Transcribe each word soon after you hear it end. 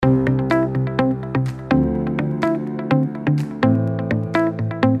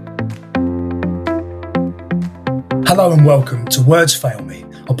Hello and welcome to Words Fail Me,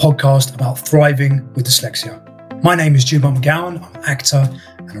 a podcast about thriving with dyslexia. My name is Jude McGowan. I'm an actor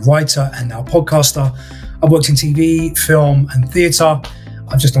and a writer and now podcaster. I've worked in TV, film and theatre.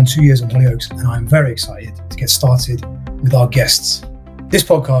 I've just done 2 years on Hollyoaks and I'm very excited to get started with our guests. This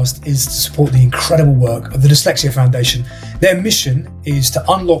podcast is to support the incredible work of the Dyslexia Foundation. Their mission is to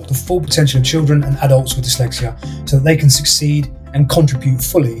unlock the full potential of children and adults with dyslexia so that they can succeed and contribute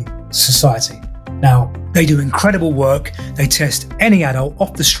fully to society. Now, they do incredible work. They test any adult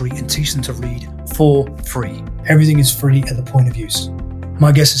off the street and teach them to read for free. Everything is free at the point of use.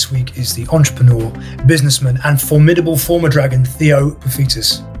 My guest this week is the entrepreneur, businessman, and formidable former dragon, Theo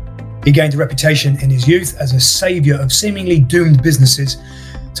Paphitis. He gained a reputation in his youth as a saviour of seemingly doomed businesses.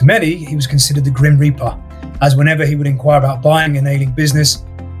 To many, he was considered the Grim Reaper, as whenever he would inquire about buying an ailing business,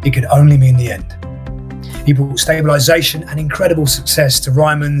 it could only mean the end. He brought stabilisation and incredible success to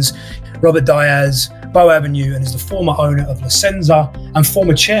Ryman's, Robert Diaz, Bow Avenue, and is the former owner of La Senza and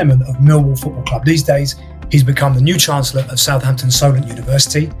former chairman of Millwall Football Club. These days, he's become the new Chancellor of Southampton Solent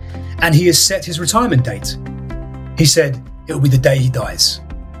University, and he has set his retirement date. He said it will be the day he dies.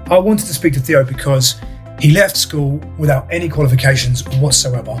 I wanted to speak to Theo because he left school without any qualifications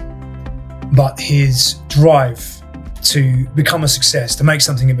whatsoever, but his drive to become a success, to make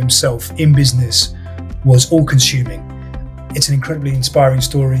something of himself in business, was all-consuming. It's an incredibly inspiring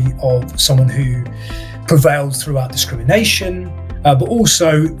story of someone who prevailed throughout discrimination, but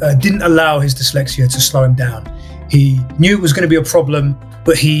also didn't allow his dyslexia to slow him down. He knew it was going to be a problem,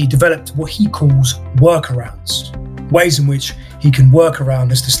 but he developed what he calls workarounds, ways in which he can work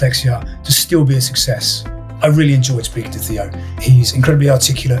around his dyslexia to still be a success. I really enjoyed speaking to Theo. He's incredibly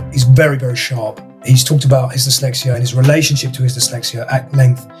articulate. He's very, very sharp. He's talked about his dyslexia and his relationship to his dyslexia at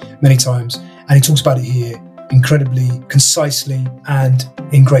length many times, and he talks about it here incredibly concisely and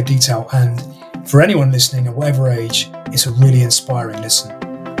in great detail. And for anyone listening at whatever age, it's a really inspiring listen.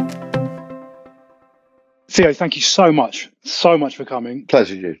 Theo, thank you so much for coming.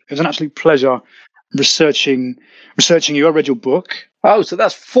 Pleasure, Jude. It was an absolute pleasure researching you. I read your book. Oh, so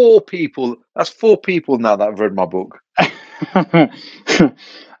that's four people. That's four people now that have read my book.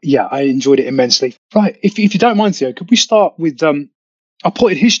 Yeah, I enjoyed it immensely. Right, if you don't mind, Theo, could we start with a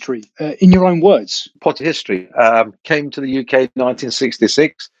potted history in your own words? Potted history. Came to the UK in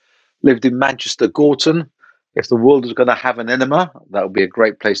 1966. Lived in Manchester, Gorton. If the world was going to have an enema, that would be a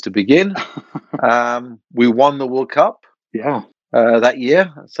great place to begin. We won the World Cup. Yeah. That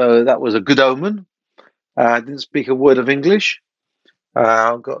year, so that was a good omen. I didn't speak a word of English.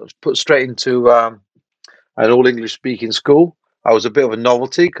 Got put straight into an all-English speaking school. I was a bit of a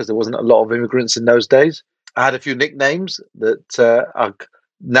novelty because there wasn't a lot of immigrants in those days. I had a few nicknames that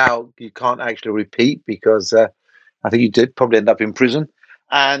now you can't actually repeat because I think you did probably end up in prison.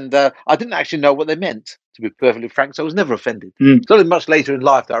 And I didn't actually know what they meant, to be perfectly frank, so I was never offended. It's only much later in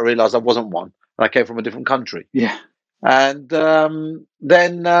life that I realised I wasn't one, and I came from a different country. Yeah. And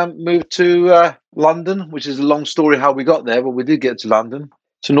then moved to London, which is a long story how we got there, but we did get to London,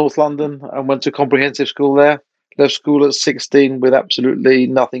 to North London, and went to comprehensive school there. Left school at 16 with absolutely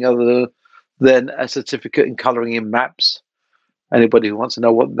nothing other than a certificate in colouring in maps. Anybody who wants to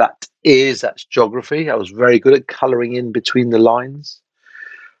know what that is, that's geography. I was very good at colouring in between the lines.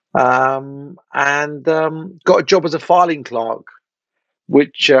 And got a job as a filing clerk,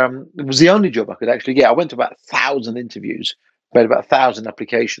 which was the only job I could actually get. I went to about 1,000 interviews, made about 1,000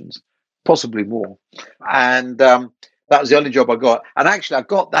 applications, possibly more. And that was the only job I got. And actually, I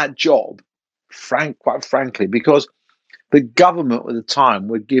got that job, quite frankly, because the government at the time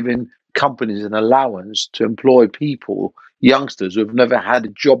were giving companies an allowance to employ people, youngsters who have never had a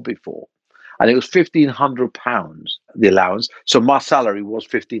job before. And it was £1,500, the allowance. So my salary was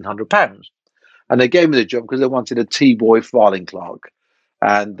 £1,500. And they gave me the job because they wanted a T-boy filing clerk.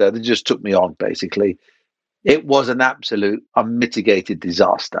 And they just took me on, basically. It was an absolute unmitigated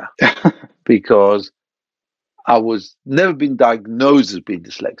disaster because I was never been diagnosed as being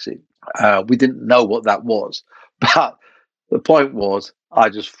dyslexic. We didn't know what that was. But the point was, I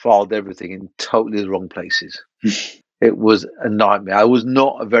just filed everything in totally the wrong places. It was a nightmare. I was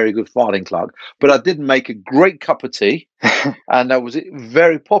not a very good filing clerk, but I did make a great cup of tea and I was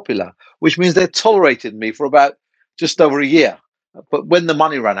very popular, which means they tolerated me for about just over a year. But when the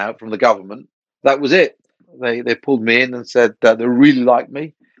money ran out from the government, that was it. They pulled me in and said that they really liked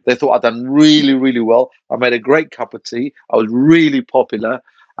me. They thought I'd done really, really well. I made a great cup of tea. I was really popular,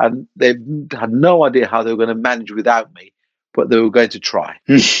 and they had no idea how they were going to manage without me, but they were going to try.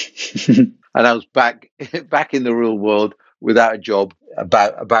 And I was back in the real world without a job,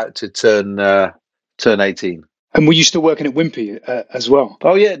 about to turn 18. And were you still working at Wimpy as well?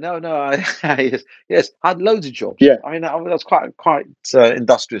 Oh yeah, no. Yes. I had loads of jobs. Yeah. I mean, I was quite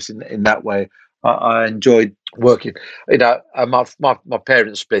industrious in that way. I enjoyed working. My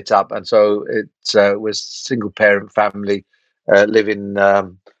parents split up, and so it was single parent family living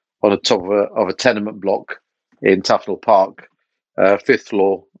on the top of a tenement block in Tufnell Park, fifth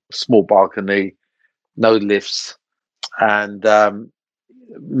floor, small balcony, no lifts, and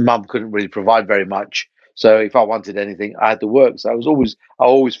mum couldn't really provide very much. So if I wanted anything, I had to work. So I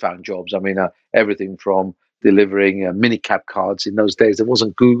always found jobs. I mean, everything from delivering minicab cards. In those days, there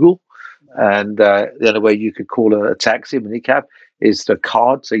wasn't Google, and the only way you could call a taxi, a minicab, is the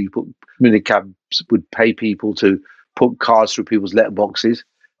card. So you put minicabs would pay people to put cards through people's letterboxes.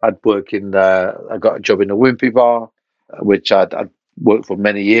 I'd work in. I got a job in a Wimpy bar, which I'd worked for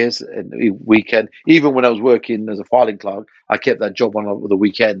many years. And weekend, even when I was working as a filing clerk, I kept that job on over the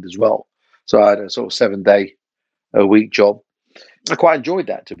weekend as well. So I had a sort of 7 day a week job. I quite enjoyed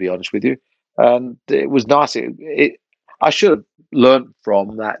that, to be honest with you, and it was nice. I should have learned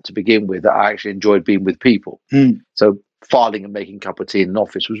from that to begin with. That I actually enjoyed being with people. So filing and making a cup of tea in an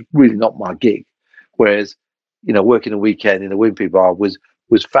office was really not my gig. Whereas, working a weekend in a Wimpy bar was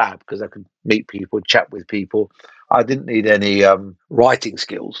fab because I could meet people, chat with people. I didn't need any writing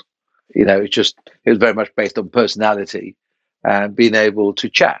skills. It was very much based on personality and being able to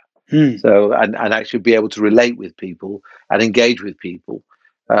chat. So and actually be able to relate with people and engage with people,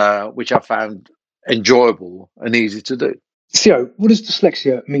 which I found enjoyable and easy to do. Theo, what does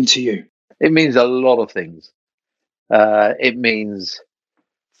dyslexia mean to you? It means a lot of things. It means,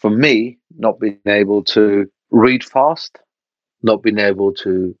 for me, not being able to read fast, not being able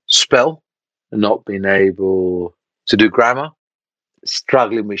to spell, not being able to do grammar,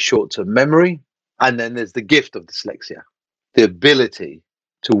 struggling with short-term memory, and then there's the gift of dyslexia, the ability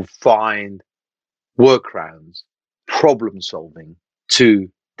to find workarounds, problem solving to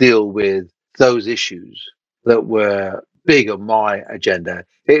deal with those issues that were big on my agenda.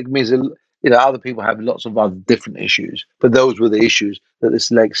 It means other people have lots of other different issues, but those were the issues that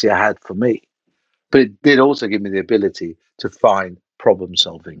dyslexia had for me. But it did also give me the ability to find problem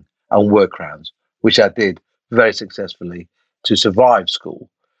solving and workarounds, which I did very successfully to survive school,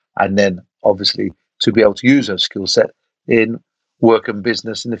 and then obviously to be able to use those skill set in work and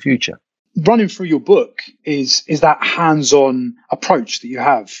business in the future. Running through your book is that hands-on approach that you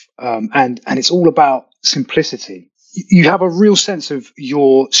have, and it's all about simplicity. You have a real sense of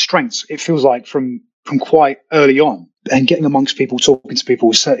your strengths. It feels like from quite early on, and getting amongst people, talking to people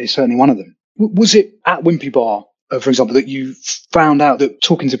is certainly one of them. Was it at Wimpy Bar, for example, that you found out that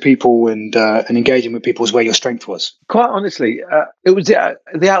talking to people and engaging with people is where your strength was? Quite honestly, it was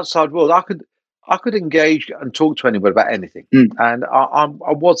the outside world. I could engage and talk to anybody about anything, and I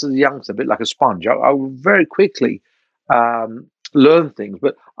was as a youngster a bit like a sponge. I would very quickly learn things,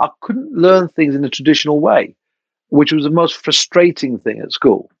 but I couldn't learn things in a traditional way, which was the most frustrating thing at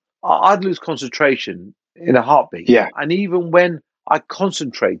school. I'd lose concentration in a heartbeat. Yeah. And even when I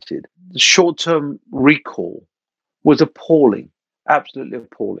concentrated, the short-term recall was appalling, absolutely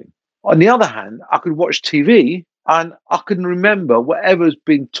appalling. On the other hand, I could watch TV and I couldn't remember whatever was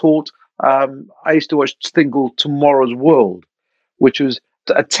being taught. I used to watch this thing called Tomorrow's World, which was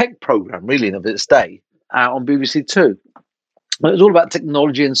a tech program, really, in of its day, on BBC Two. It was all about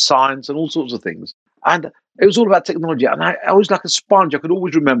technology and science and all sorts of things. And it was all about technology. And I was like a sponge. I could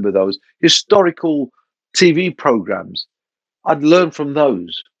always remember those historical TV programs. I'd learn from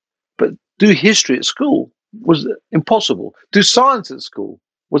those. But do history at school was impossible. Do science at school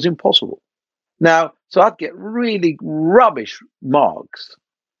was impossible. Now, so I'd get really rubbish marks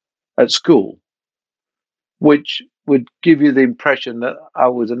at school, which would give you the impression that I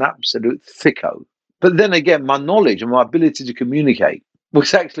was an absolute thicko. But then again, my knowledge and my ability to communicate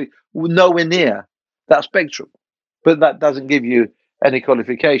was actually nowhere near that spectrum. But that doesn't give you any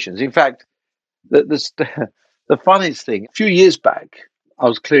qualifications. In fact, the funniest thing, a few years back, I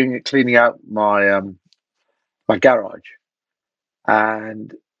was cleaning out my my garage,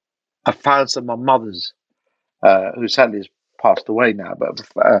 and I found some of my mother's, who sadly has passed away now, but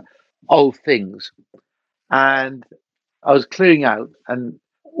old things. And I was clearing out, and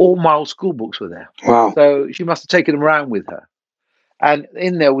all my old school books were there. Wow. So she must have taken them around with her. And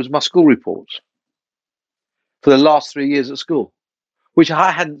in there was my school reports for the last 3 years at school, which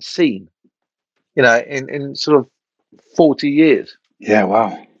I hadn't seen, in sort of 40 years. Yeah,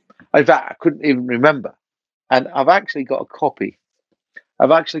 wow. In fact, I couldn't even remember. And I've actually got a copy.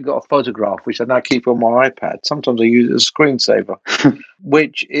 I've actually got a photograph, which I now keep on my iPad. Sometimes I use it as a screensaver,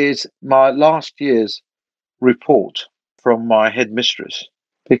 which is my last year's report from my headmistress,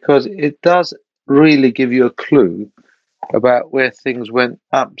 because it does really give you a clue about where things went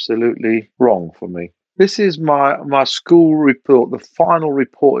absolutely wrong for me. This is my school report, the final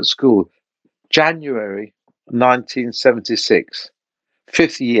report at school, January 1976,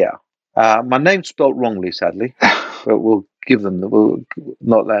 fifth year. My name's spelt wrongly, sadly, but we'll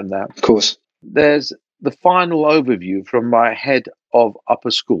not let them down. Of course. There's the final overview from my head of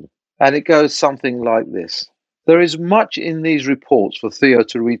upper school, and it goes something like this. There is much in these reports for Theo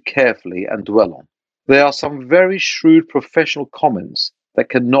to read carefully and dwell on. There are some very shrewd professional comments that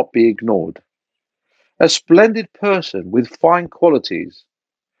cannot be ignored. A splendid person with fine qualities,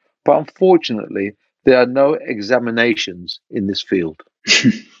 but unfortunately, there are no examinations in this field.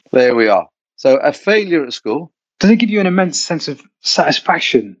 There we are. So a failure at school. Does it give you an immense sense of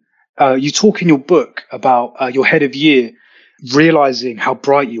satisfaction? You talk in your book about your head of year realizing how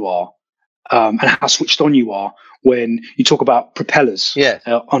bright you are and how switched on you are when you talk about propellers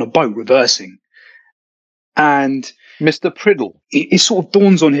on a boat reversing. And Mr. Priddle, it sort of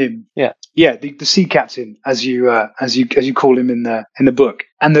dawns on him. Yeah, the sea captain, as you call him in the book,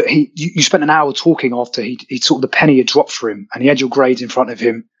 and that you spent an hour talking after he sort of the penny had dropped for him, and he had your grades in front of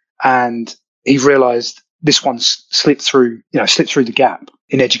him, and he realised this one slipped through the gap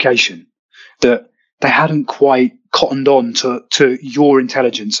in education, that they hadn't quite cottoned on to your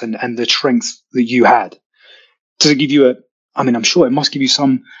intelligence and the strength that you had. Does it give you I'm sure it must give you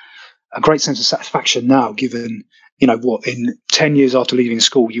a great sense of satisfaction now, given, in 10 years after leaving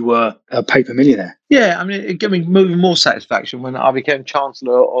school, you were a paper millionaire. Yeah, it gave me moving more satisfaction when I became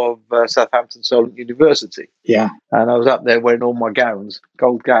Chancellor of Southampton Solent University. Yeah. And I was up there wearing all my gowns,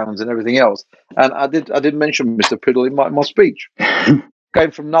 gold gowns and everything else. And I did mention Mr. Priddle in my speech.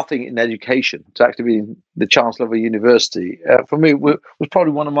 Going from nothing in education to actually being the Chancellor of a university, for me, was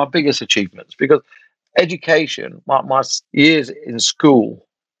probably one of my biggest achievements, because education, my years in school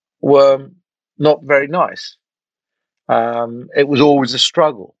were not very nice. It was always a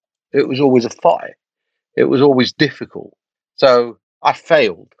struggle. It was always a fight. It was always difficult. So I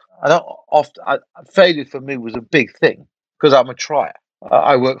failed. Failure for me was a big thing, because I'm a trier.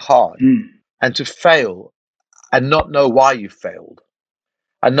 I work hard. And to fail and not know why you failed,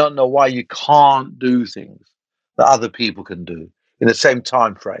 and not know why you can't do things that other people can do in the same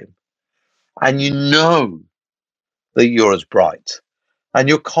time frame, and you know that you're as bright and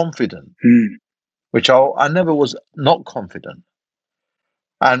you're confident, which I never was not confident.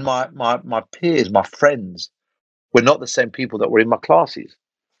 And my peers, my friends, were not the same people that were in my classes,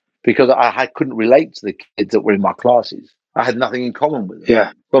 because I couldn't relate to the kids that were in my classes. I had nothing in common with them.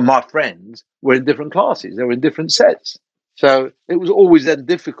 Yeah. But my friends were in different classes. They were in different sets. So it was always then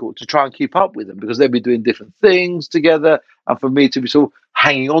difficult to try and keep up with them, because they'd be doing different things together. And for me to be sort of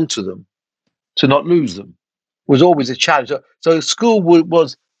hanging on to them, to not lose them, was always a challenge. So school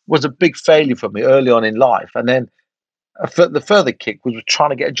was a big failure for me early on in life. And then the further kick was trying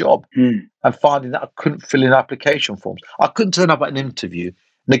to get a job and finding that I couldn't fill in application forms. I couldn't turn up at an interview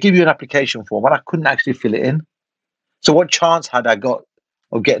and they give you an application form and I couldn't actually fill it in. So what chance had I got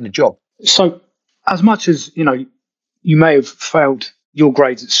of getting a job? So as much as, you may have failed your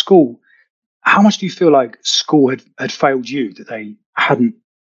grades at school, how much do you feel like school had failed you, that they hadn't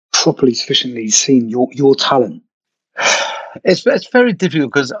properly sufficiently seen your talent? It's very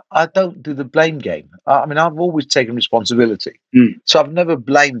difficult, because I don't do the blame game. I've always taken responsibility. So I've never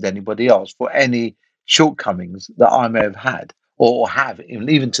blamed anybody else for any shortcomings that I may have had or have,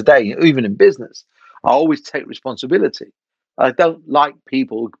 even today, even in business. I always take responsibility. I don't like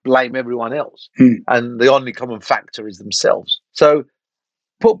people who blame everyone else, and the only common factor is themselves. So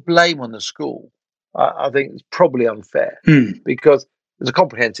put blame on the school, I think it's probably unfair, because it's a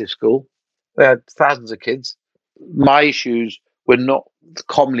comprehensive school. They had thousands of kids. My issues were not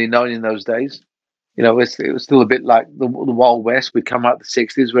commonly known in those days. It was still a bit like the Wild West. We'd come out the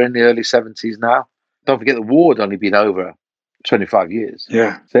 60s. We're in the early 70s now. Don't forget, the war had only been over 25 years.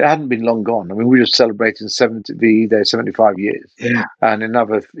 Yeah. So it hadn't been long gone. We were just celebrating 75 years. Yeah. And in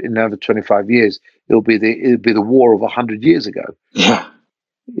another 25 years, it'll be the war of 100 years ago. Yeah.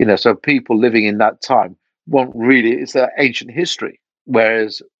 So people living in that time won't really, it's that ancient history.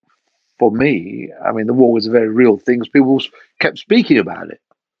 Whereas for me, the war was a very real thing. People kept speaking about it.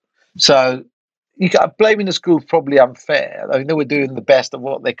 So blaming the school is probably unfair. They were doing the best of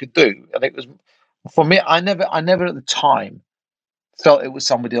what they could do. And it was, for me, I never at the time felt it was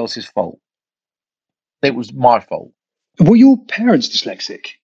somebody else's fault. It was my fault. Were your parents dyslexic,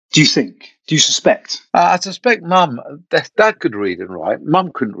 do you think? Do you suspect? I suspect Mum, Dad could read and write.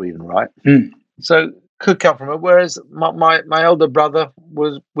 Mum couldn't read and write. So could come from it. Whereas my elder brother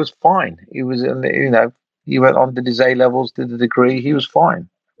was fine. He was he went on, did his A levels, did the degree. He was fine.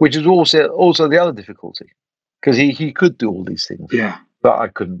 which is also the other difficulty, because he could do all these things, Yeah. but I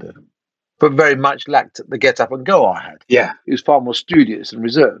couldn't do them. But very much lacked the get up and go I had. Yeah. He was far more studious and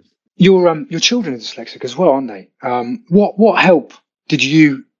reserved. Your children are dyslexic as well, aren't they? What help did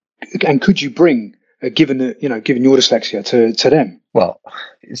you and could you bring, given your dyslexia, to them? Well,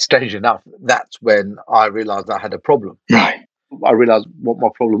 strange enough, that's when I realised I had a problem. Right. I realised what my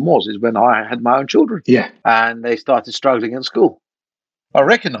problem was is when I had my own children. Yeah. And they started struggling at school. I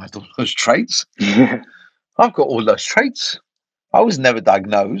recognised all those traits. I've got all those traits. I was never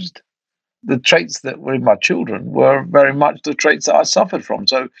diagnosed. The traits that were in my children were very much the traits that I suffered from.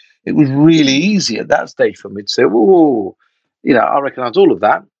 So it was really easy at that stage for me to say, "Oh, I recognise all of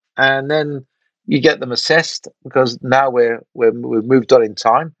that." And then you get them assessed, because now we've moved on in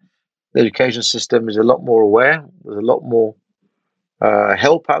time. The education system is a lot more aware. There's a lot more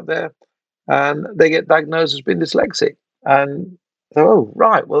help out there, and they get diagnosed as being dyslexic. And oh,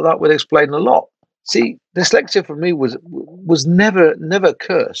 right, well, that would explain a lot. See, dyslexia for me was never a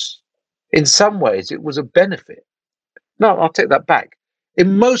curse. In some ways, it was a benefit. No, I'll take that back.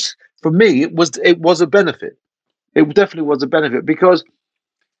 For me, it was a benefit. It definitely was a benefit, because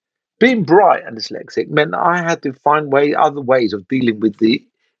being bright and dyslexic meant I had to find other ways of dealing with the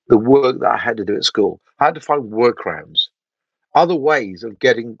work that I had to do at school. I had to find workarounds, other ways of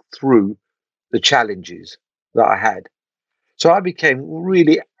getting through the challenges that I had. So I became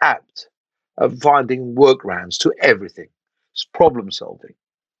really apt at finding workarounds to everything. It's problem solving,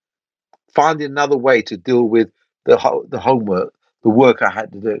 finding another way to deal with the homework, the work I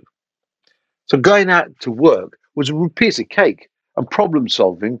had to do. So going out to work was a piece of cake, and problem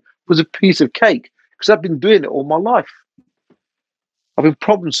solving was a piece of cake, because I've been doing it all my life. I've been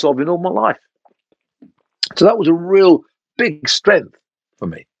problem solving all my life. So that was a real big strength for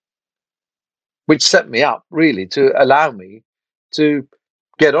me, which set me up really to allow me to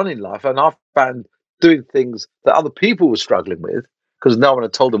get on in life. And I found doing things that other people were struggling with, because no one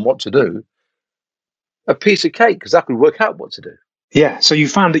had told them what to do, a piece of cake, because I could work out what to do. Yeah. So you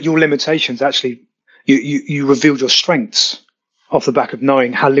found that your limitations actually, you revealed your strengths off the back of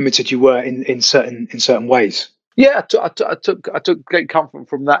knowing how limited you were in certain ways. Yeah, I took great comfort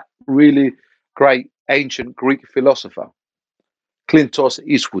from that really great ancient Greek philosopher, Klintos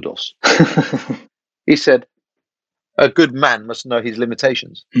Isoudos. He said, "A good man must know his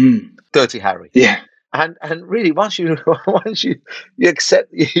limitations." Dirty Harry. Yeah. And really, once you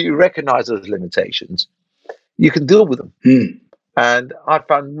accept, you recognize those limitations, you can deal with them. And I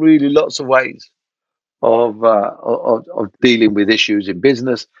found really lots of ways of dealing with issues in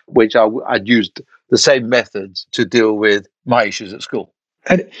business, which I'd used the same methods to deal with my issues at school.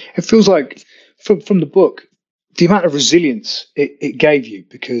 And it feels like from the book, the amount of resilience it gave you,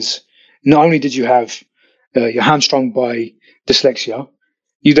 because not only did you have your hamstrung by dyslexia,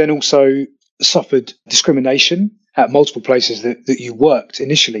 you then also suffered discrimination at multiple places that you worked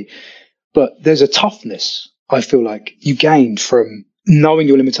initially. But there's a toughness, I feel like, you gained from knowing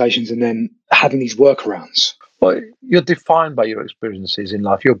your limitations and then having these workarounds. Well, you're defined by your experiences in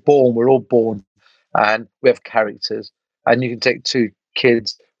life. We're all born, and we have characters. And you can take two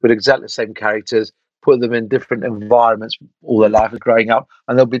kids with exactly the same characters, put them in different environments all their life of growing up,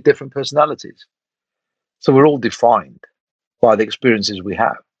 and there'll be different personalities. So we're all defined by the experiences we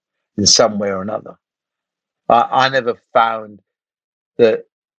have in some way or another. I never found that,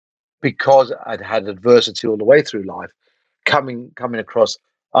 because I'd had adversity all the way through life, coming across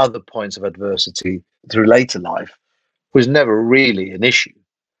other points of adversity through later life was never really an issue.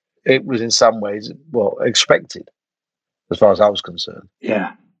 It was in some ways, expected, as far as I was concerned.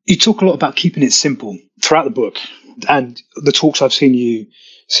 Yeah. You talk a lot about keeping it simple throughout the book, and the talks I've seen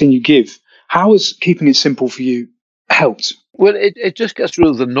you give. How has keeping it simple for you helped? Well, it just gets rid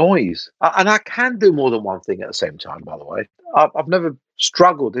of the noise. And I can do more than one thing at the same time, by the way. I've never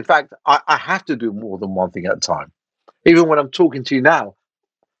struggled. In fact, I have to do more than one thing at a time. Even when I'm talking to you now,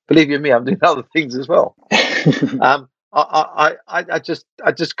 believe you me, I'm doing other things as well. I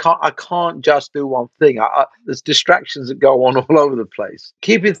just can't just do one thing. There's distractions that go on all over the place.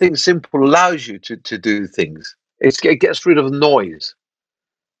 Keeping things simple allows you to do things. It gets rid of noise.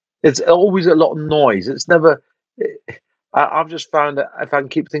 It's always a lot of noise. It's never. I've just found that if I can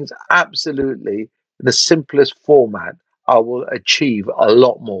keep things absolutely in the simplest format, I will achieve a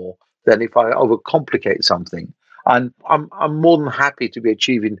lot more than if I overcomplicate something. And I'm more than happy to be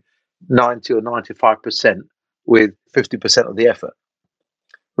achieving 90 or 95% with 50% of the effort,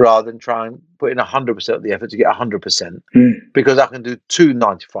 rather than try and put in 100% of the effort to get 100%, because I can do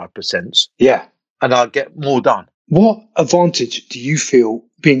 95%. Yeah. And I'll get more done. What advantage do you feel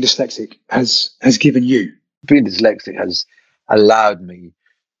being dyslexic has given you? Being dyslexic has allowed me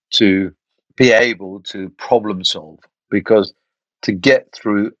to be able to problem solve, because to get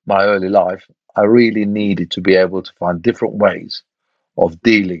through my early life, I really needed to be able to find different ways of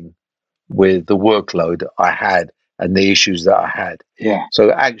dealing with the workload I had and the issues that I had. Yeah.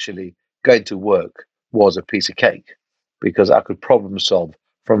 So actually, going to work was a piece of cake because I could problem solve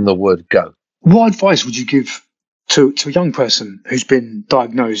from the word go. What advice would you give to a young person who's been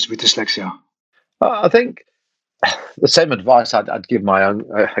diagnosed with dyslexia? I think the same advice I'd give I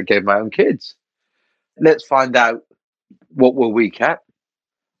gave my own kids. Let's find out what we're weak at.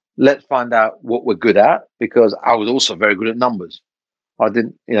 Let's find out what we're good at, because I was also very good at numbers. I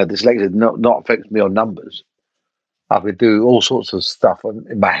didn't, dyslexia did not affect me on numbers. I could do all sorts of stuff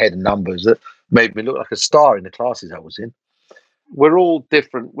in my head and numbers that made me look like a star in the classes I was in. We're all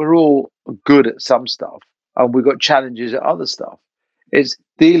different. We're all good at some stuff, and we've got challenges at other stuff. It's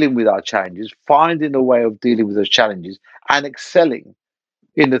dealing with our challenges, finding a way of dealing with those challenges, and excelling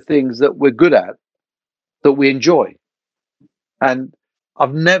in the things that we're good at, that we enjoy. And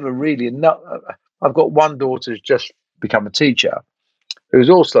I've never really, I've got one daughter who's just become a teacher who's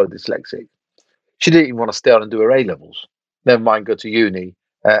also dyslexic. She didn't even want to stay on and do her A-levels, never mind go to uni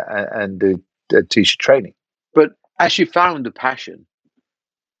and do teacher training. But as she found a passion,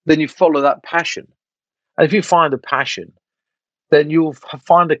 then you follow that passion. And if you find a passion, then you'll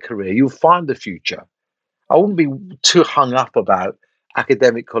find a career, you'll find the future. I wouldn't be too hung up about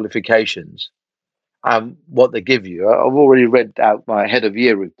academic qualifications and what they give you. I've already read out my head of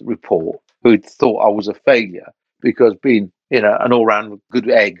year report, who thought I was a failure because being, an all-round good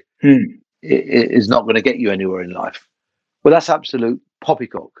egg is not going to get you anywhere in life. Well, that's absolute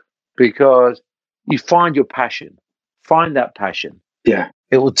poppycock, because you find your passion, find that passion. Yeah.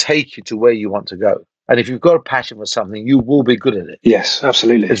 It will take you to where you want to go. And if you've got a passion for something, you will be good at it. Yes,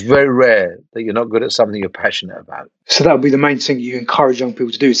 absolutely. It's very rare that you're not good at something you're passionate about. So that would be the main thing you encourage young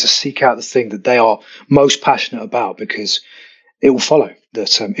people to do, is to seek out the thing that they are most passionate about, because it will follow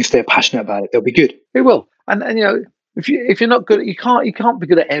that if they're passionate about it, they'll be good. It will. And if you're not good, you can't be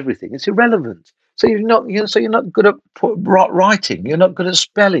good at everything. It's irrelevant. So you're not good at writing. You're not good at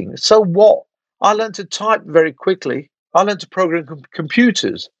spelling. So what? I learned to type very quickly. I learned to program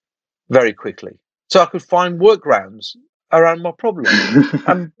computers very quickly, so I could find workarounds around my problem.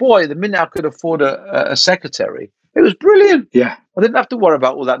 And boy, the minute I could afford a secretary, it was brilliant. Yeah. I didn't have to worry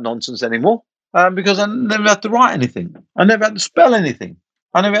about all that nonsense anymore, because I never had to write anything. I never had to spell anything.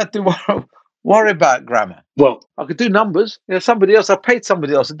 I never had to worry about grammar. Well, I could do numbers. I paid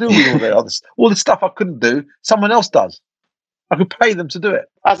somebody else to do all the stuff I couldn't do, someone else does. I could pay them to do it,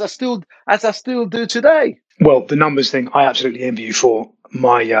 as I still do today. Well, the numbers thing, I absolutely envy you for.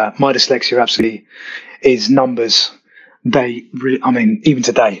 My dyslexia absolutely is numbers. Even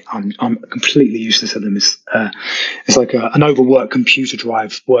today, I'm completely useless at them. It's like an overworked computer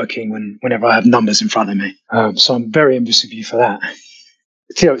drive working whenever I have numbers in front of me. So I'm very envious of you for that.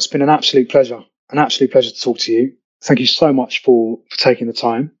 Theo, it's been an absolute pleasure to talk to you. Thank you so much for taking the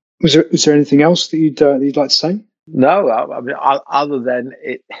time. Was there anything else that you'd like to say? No, other than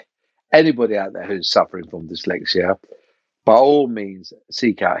anybody out there who's suffering from dyslexia, by all means,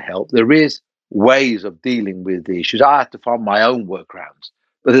 seek out help. There is ways of dealing with the issues. I have to find my own workarounds,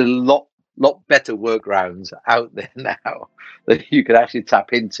 but there's a lot better workarounds out there now that you can actually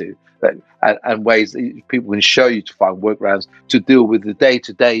tap into, and ways that people can show you to find workarounds to deal with the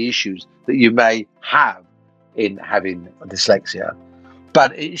day-to-day issues that you may have in having dyslexia.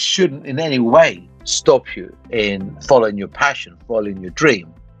 But it shouldn't in any way stop you in following your passion, following your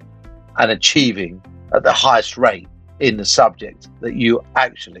dream, and achieving at the highest rate in the subject that you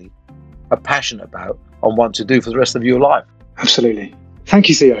actually are passionate about and want to do for the rest of your life. Absolutely. Thank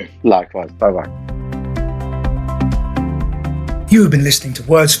you, Theo. Likewise. Bye-bye. You have been listening to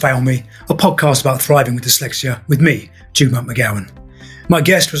Words Fail Me, a podcast about thriving with dyslexia with me, Juma McGowan. My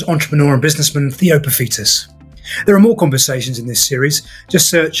guest was entrepreneur and businessman Theo Paphitis. There are more conversations in this series. Just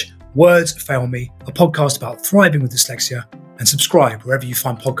search Words Fail Me, a podcast about thriving with dyslexia, and subscribe wherever you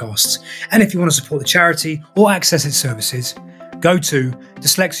find podcasts. And if you want to support the charity or access its services, go to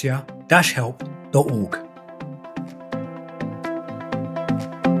dyslexia-help.org.